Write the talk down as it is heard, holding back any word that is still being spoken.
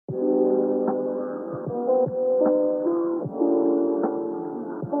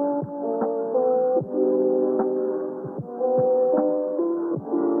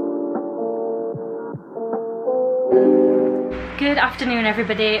Good afternoon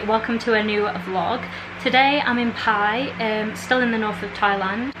everybody, welcome to a new vlog. Today I'm in PAI, still in the north of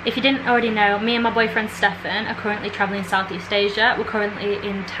Thailand. If you didn't already know, me and my boyfriend Stefan are currently travelling Southeast Asia. We're currently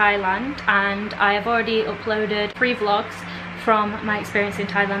in Thailand and I have already uploaded 3 vlogs from my experience in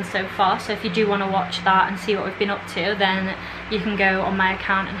Thailand so far. So if you do want to watch that and see what we've been up to, then you can go on my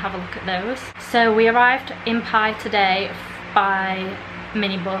account and have a look at those. So we arrived in PAI today by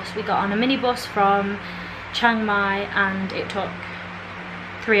minibus. We got on a minibus from Chiang Mai and it took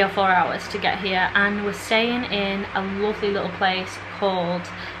 3 or 4 hours to get here, and we're staying in a lovely little place called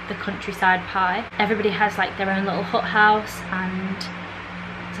the Countryside PAI. Everybody has like their own little hut house and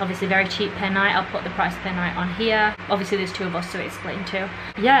it's obviously very cheap per night. I'll put the price per night on here. Obviously there's 2 of us, so it's split in 2.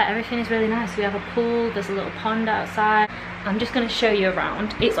 Yeah, everything is really nice. We have a pool, there's a little pond outside. I'm just going to show you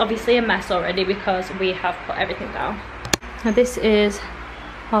around. It's obviously a mess already because we have put everything down. Now this is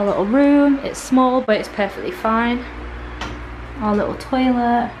our little room. It's small but it's perfectly fine. Our little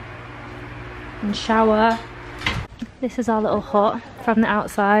toilet and shower. This is our little hut from the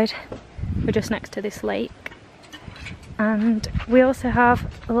outside. We're just next to this lake. And we also have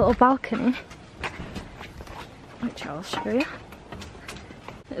a little balcony, which I'll show you.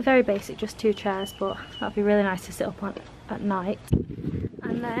 Very basic, just 2 chairs, but that'd be really nice to sit up on at night.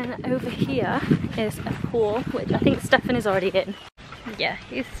 And then over here is a pool, which I think Stefan is already in. Yeah,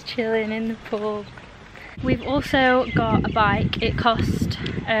 he's chilling in the pool. We've also got a bike. It cost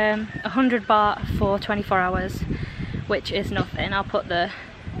 100 baht for 24 hours, which is nothing. I'll put the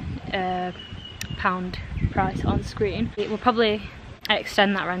pound price on screen. It will probably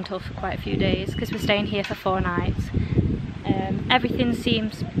extend that rental for quite a few days because we're staying here for 4 nights. Everything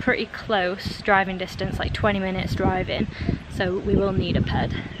seems pretty close driving distance, like 20 minutes driving, so we will need a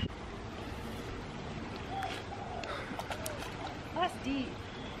ped. That's deep.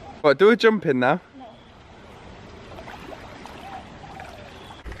 What, do a jump in now? No.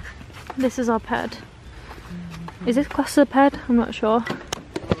 This is our ped. Is this classed as a ped? I'm not sure.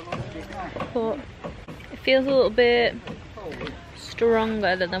 But it feels a little bit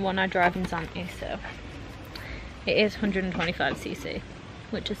stronger than the one I drive in Zante, so it is 125cc,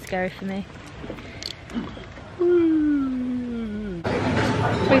 which is scary for me.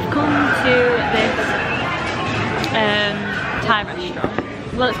 We've come to this Thai restaurant.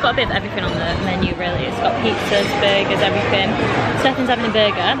 Well, it's got a bit of everything on the menu really. It's got pizzas, burgers, everything. Stefan's having a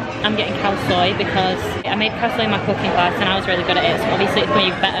burger. I'm getting khao soi because I made khao soi in my cooking class and I was really good at it. So obviously it's going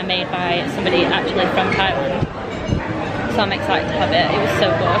to be better made by somebody actually from Thailand. So I'm excited to have it. It was so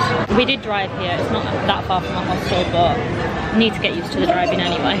good. We did drive here. It's not that far from our hostel, but I need to get used to the driving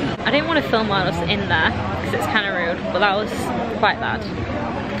anyway. I didn't want to film while I was in there because it's kind of rude, but that was quite bad.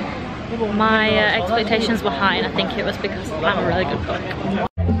 My expectations were high and I think it was because I'm a really good cook.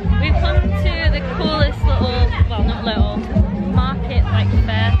 We've come to the coolest little, well not little, market like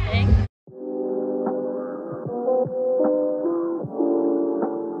fair thing.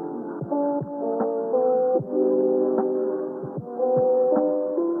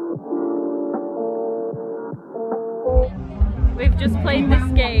 We've just played this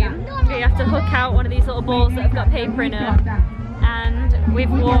game. We have to hook out one of these little balls that have got paper in them. And we've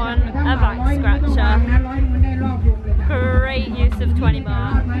won a back scratcher. Great use of 20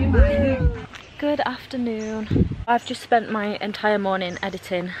 baht. Good afternoon. I've just spent my entire morning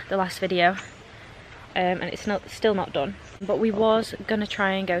editing the last video and it's still not done. But we was gonna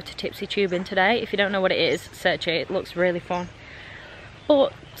try and go to Tipsy tubing today. If you don't know what it is, search it. It looks really fun.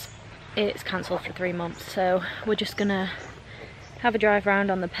 But it's cancelled for 3 months, so we're just gonna have a drive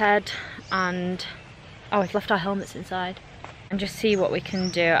around on the ped and we've left our helmets inside. And just see what we can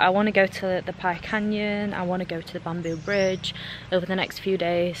do. I want to go to the PAI Canyon, I want to go to the Bamboo Bridge over the next few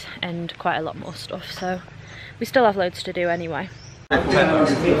days and quite a lot more stuff, so we still have loads to do anyway. I've got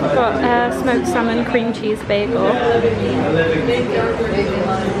smoked salmon cream cheese bagel. This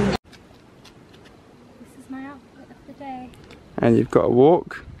is my outfit of the day. And you've got to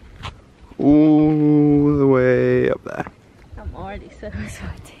walk all the way up there. I'm already so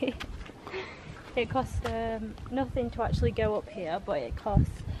sweaty. It costs nothing to actually go up here, but it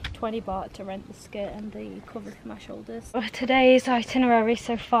costs 20 baht to rent the skirt and the cover for my shoulders. Today's itinerary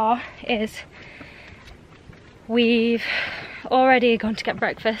so far is we've already gone to get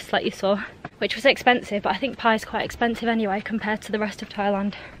breakfast like you saw, which was expensive, but I think PAI is quite expensive anyway compared to the rest of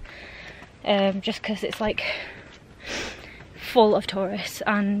Thailand, just because it's like full of tourists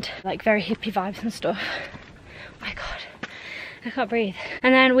and like very hippie vibes and stuff. Oh my god, I can't breathe.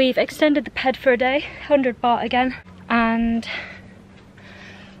 And then we've extended the ped for a day, 100 baht again, and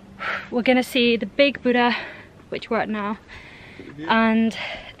we're gonna see the big Buddha, which we're at now, and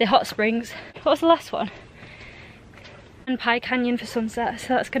the hot springs. What was the last one? And PAI Canyon for sunset, so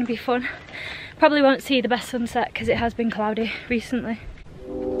that's going to be fun. Probably won't see the best sunset because it has been cloudy recently.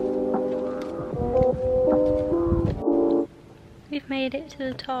 We've made it to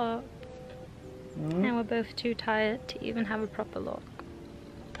the top. And we're both too tired to even have a proper look.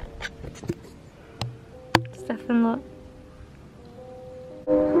 Stefan, look.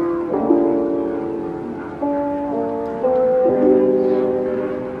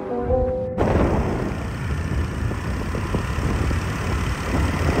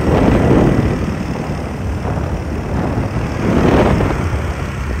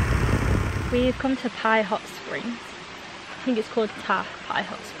 We've come to PAI Hot Springs. I think it's called PAI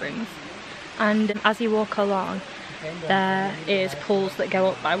Hot Springs. And as you walk along, there is pools that go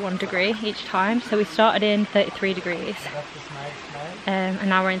up by 1 degree each time. So we started in 33 degrees and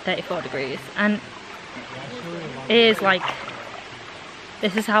now we're in 34 degrees. And it is like,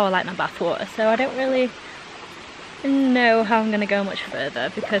 this is how I like my bath water. So I don't really know how I'm going to go much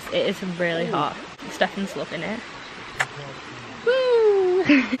further because it is really hot. Stefan's loving it. Woo!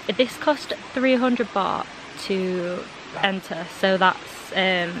 This cost 300 baht to enter, so that's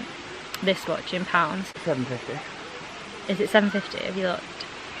this much in pounds. 750. Is it 750? Have you looked?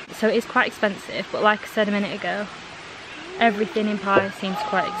 So it is quite expensive, but like I said a minute ago, everything in PAI seems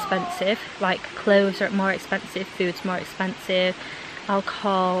quite expensive. Like clothes are more expensive, food's more expensive,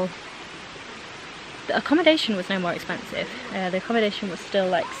 alcohol. The accommodation was no more expensive. The accommodation was still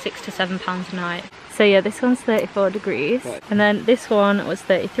like £6 to £7 a night. So yeah, this one's 34 degrees, and then this one was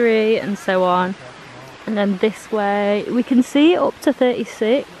 33, and so on. And then this way, we can see up to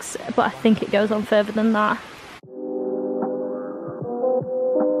 36, but I think it goes on further than that.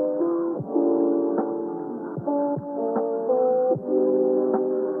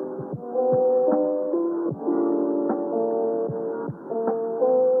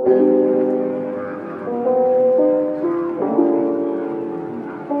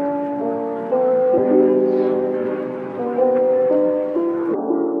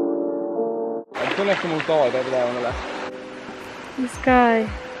 I don't know if someone's died over there on the left. This guy,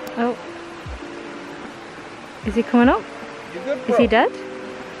 oh, is he coming up? Is he dead?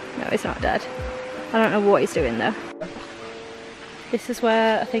 No, he's not dead. I don't know what he's doing though. This is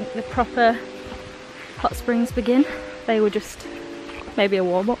where I think the proper hot springs begin. They were just maybe a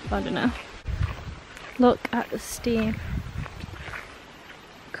warm up, I don't know. Look at the steam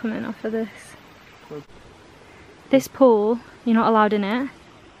coming off of this. This pool, you're not allowed in it.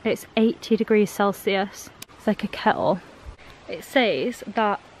 It's 80 degrees Celsius. It's like a kettle. It says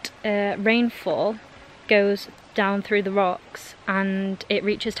that rainfall goes down through the rocks and it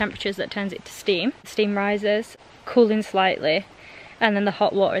reaches temperatures that turns it to steam. Steam rises, cooling slightly, and then the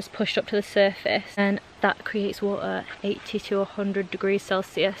hot water is pushed up to the surface, and that creates water 80 to 100 degrees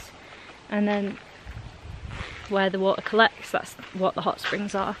Celsius. And then where the water collects, that's what the hot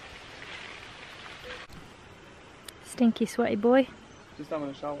springs are. Stinky sweaty boy. Just having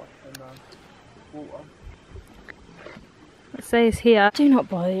a shower and water. It says here, do not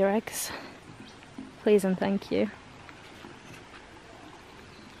boil your eggs. Please and thank you.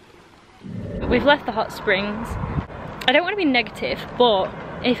 We've left the hot springs. I don't want to be negative, but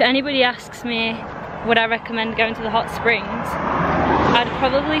if anybody asks me would I recommend going to the hot springs, I'd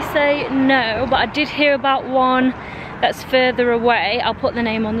probably say no, but I did hear about one that's further away. I'll put the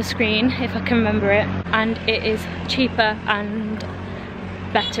name on the screen if I can remember it, and it is cheaper and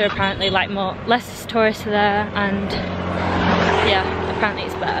better apparently, like less tourists there, and yeah, apparently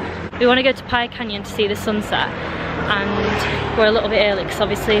it's better. We want to go to PAI Canyon to see the sunset, and we're a little bit early because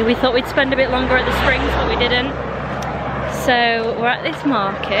obviously we thought we'd spend a bit longer at the springs, but we didn't. So we're at this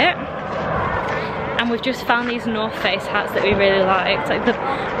market and we've just found these North Face hats that we really liked, like the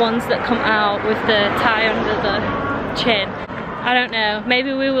ones that come out with the tie under the chin. I don't know,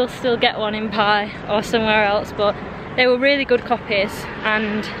 maybe we will still get one in PAI or somewhere else, but they were really good copies,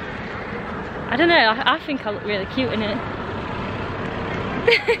 and I don't know, I think I look really cute in it.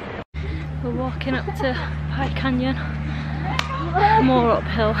 We're walking up to PAI Canyon, more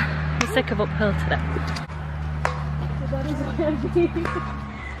uphill. I'm sick of uphill today.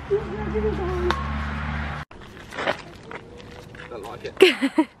 Don't like it.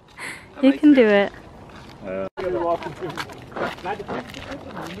 You can do it.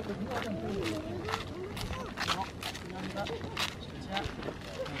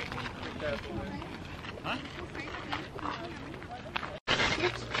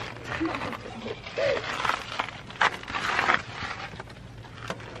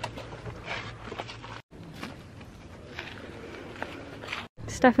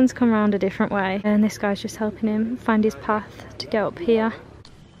 Stefan's come around a different way and this guy's just helping him find his path to get up here.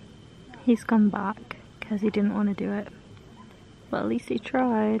 He's gone back because he didn't want to do it. But at least he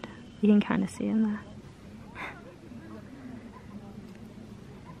tried. You can kind of see him there.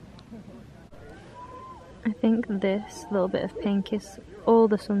 I think this little bit of pink is all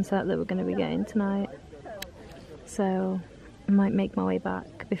the sunset that we're going to be getting tonight. So I might make my way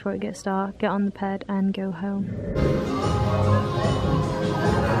back before it gets dark, get on the ped and go home.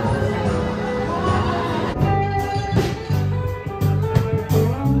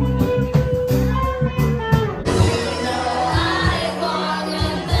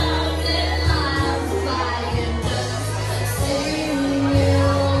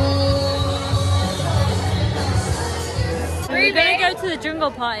 We're gonna go to the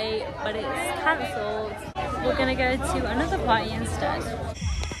jungle party, but it's cancelled. We're gonna go to another party instead.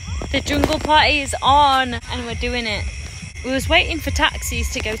 The jungle party is on and we're doing it. We was waiting for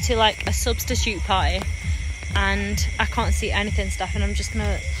taxis to go to like a substitute party and I can't see anything, Steph, I'm just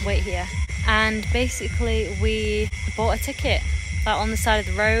gonna wait here. And basically we bought a ticket like on the side of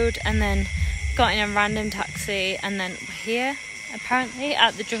the road and then got in a random taxi and then we're here apparently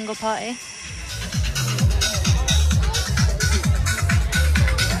at the jungle party.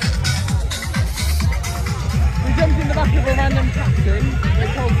 We jumped in the back of a random taxi. They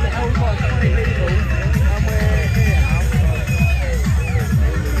told us that there was like 20 people, and we're here now.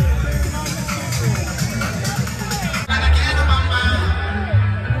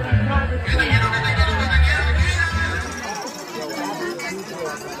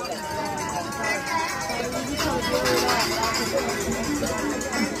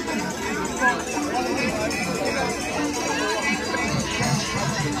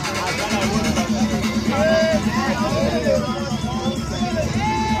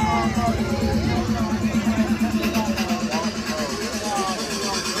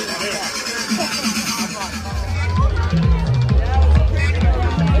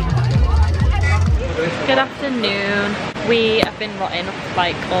 Good afternoon. We have been rotting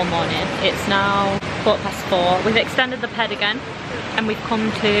like all morning. It's now 4:15. We've extended the ped again and we've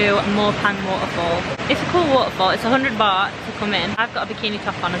come to Morpan waterfall. It's a cool waterfall. It's 100 baht to come in. I've got a bikini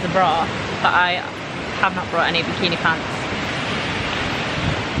top on as a bra, but I have not brought any bikini pants.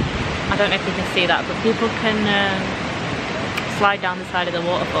 I don't know if you can see that, but people can slide down the side of the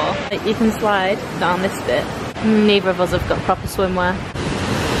waterfall. You can slide down this bit. Neither of us have got proper swimwear.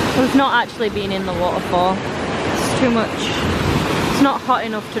 We've not actually been in the waterfall. It's too much. It's not hot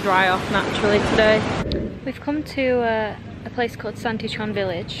enough to dry off naturally today. We've come to a place called Santichon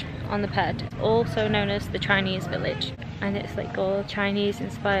Village on the ped, also known as the Chinese Village. And it's like all Chinese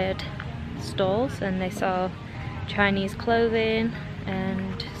inspired stalls and they sell Chinese clothing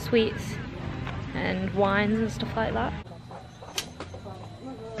and sweets and wines and stuff like that.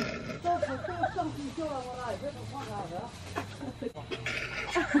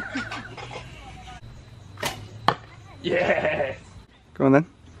 Yes! Go on then.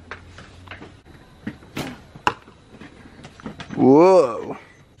 Whoa!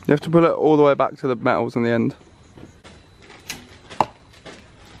 You have to pull it all the way back to the metals on the end.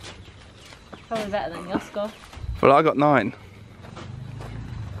 Probably better than your score. Well, I got 9.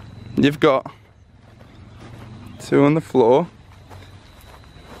 You've got 2 on the floor.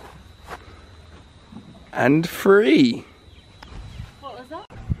 And 3. What was that?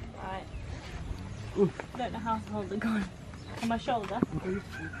 Right. I don't know how to hold the gun. On my shoulder?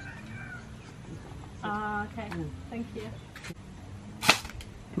 Ah, okay. Thank you.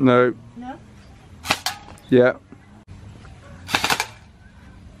 No. No? Yeah.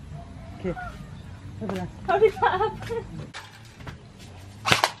 Okay. Over there. How did that happen?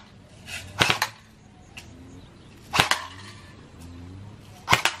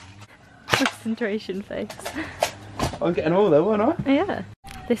 Concentration face. I'm getting all there, weren't I? Yeah.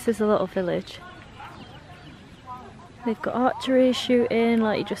 This is a little village. They've got archery, shooting,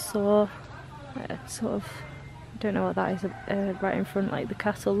 like you just saw. Sort of, I don't know what that is, right in front, like the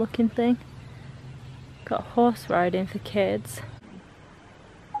castle looking thing. Got horse riding for kids.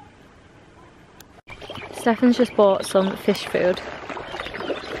 Stefan's just bought some fish food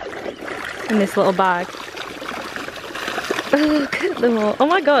in this little bag. Look at them all. Oh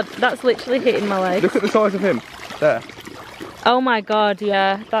my god, that's literally hitting my leg. Look at the size of him. There. Oh my god,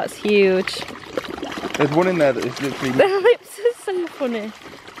 yeah, that's huge. There's one in there that is literally... Their lips are so funny.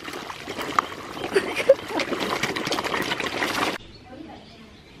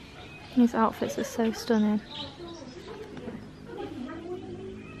 These outfits are so stunning.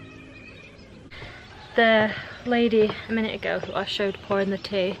 The lady a minute ago who I showed pouring the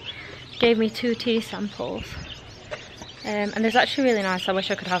tea gave me 2 tea samples. And they're actually really nice. I wish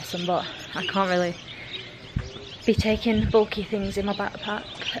I could have some, but I can't really be taking bulky things in my backpack.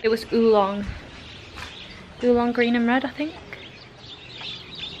 It was oolong green and red, I think.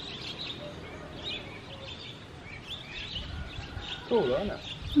 cool though, isn't it?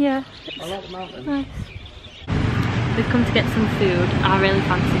 Yeah. I like the mountains. Nice. We've come to get some food. I really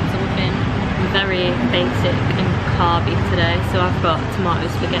fancy something very basic and carby today, so I've got tomato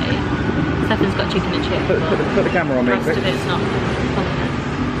spaghetti. Stefan's got chicken and chips. Put the camera on The me. rest of it's not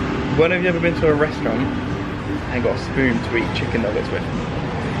competent. When have you ever been to a restaurant and got a spoon to eat chicken nuggets with?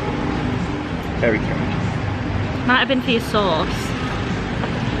 Very cringe. Might have been for your sauce.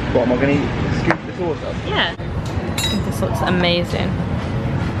 What, am I going to scoop the sauce up? Yeah. I think this looks amazing.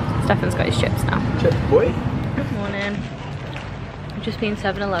 Stefan's got his chips now. Chips, boy. Good morning. I've just been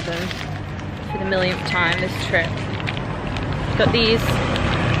 7-Eleven for the millionth time this trip. Got these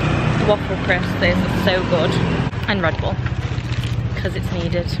waffle crisps, they look so good. And Red Bull, because it's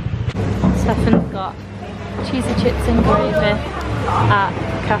needed. Stefan's got cheesy chips and gravy at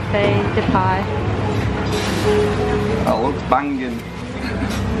Cafe de PAI. That looks banging.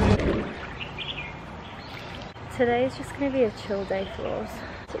 Today's just going to be a chill day for us.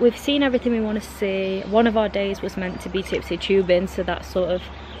 So we've seen everything we want to see. One of our days was meant to be tipsy tubing, so that sort of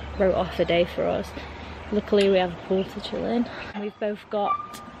wrote off a day for us. Luckily we have a pool to chill in. We've both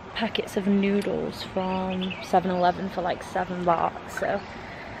got packets of noodles from 7-Eleven for like $7, so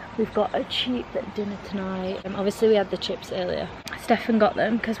we've got a cheap dinner tonight. Obviously we had the chips earlier. Stefan got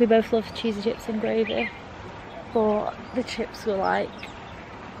them because we both love cheesy chips and gravy, but the chips were like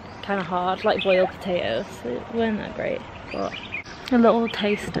kind of hard, like boiled potatoes, so it weren't that great. But a little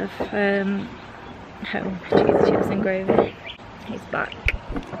taste of home cheesy chips and gravy. He's back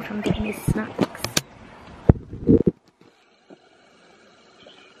from getting his snacks. Is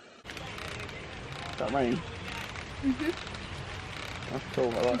that rain? That's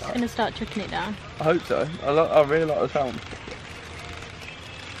cool, I like I'm just that. gonna start chucking it down. I hope so. I really like the sound.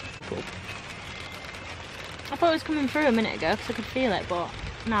 Cool. I thought it was coming through a minute ago because I could feel it, but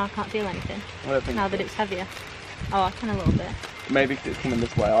now I can't feel anything. I don't think Now so. that it's heavier. Oh, I can a little bit. Maybe because it's coming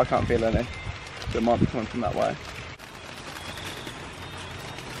this way, I can't feel any. So it might be coming from that way.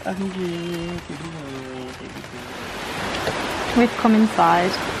 We've come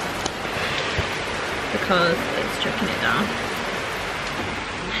inside because it's chucking it down.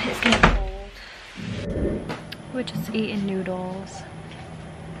 It's getting cold. We're just eating noodles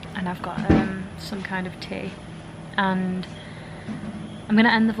and I've got some kind of tea, and I'm gonna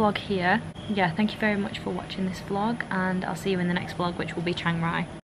end the vlog here. Yeah, thank you very much for watching this vlog, and I'll see you in the next vlog, which will be Chiang Rai.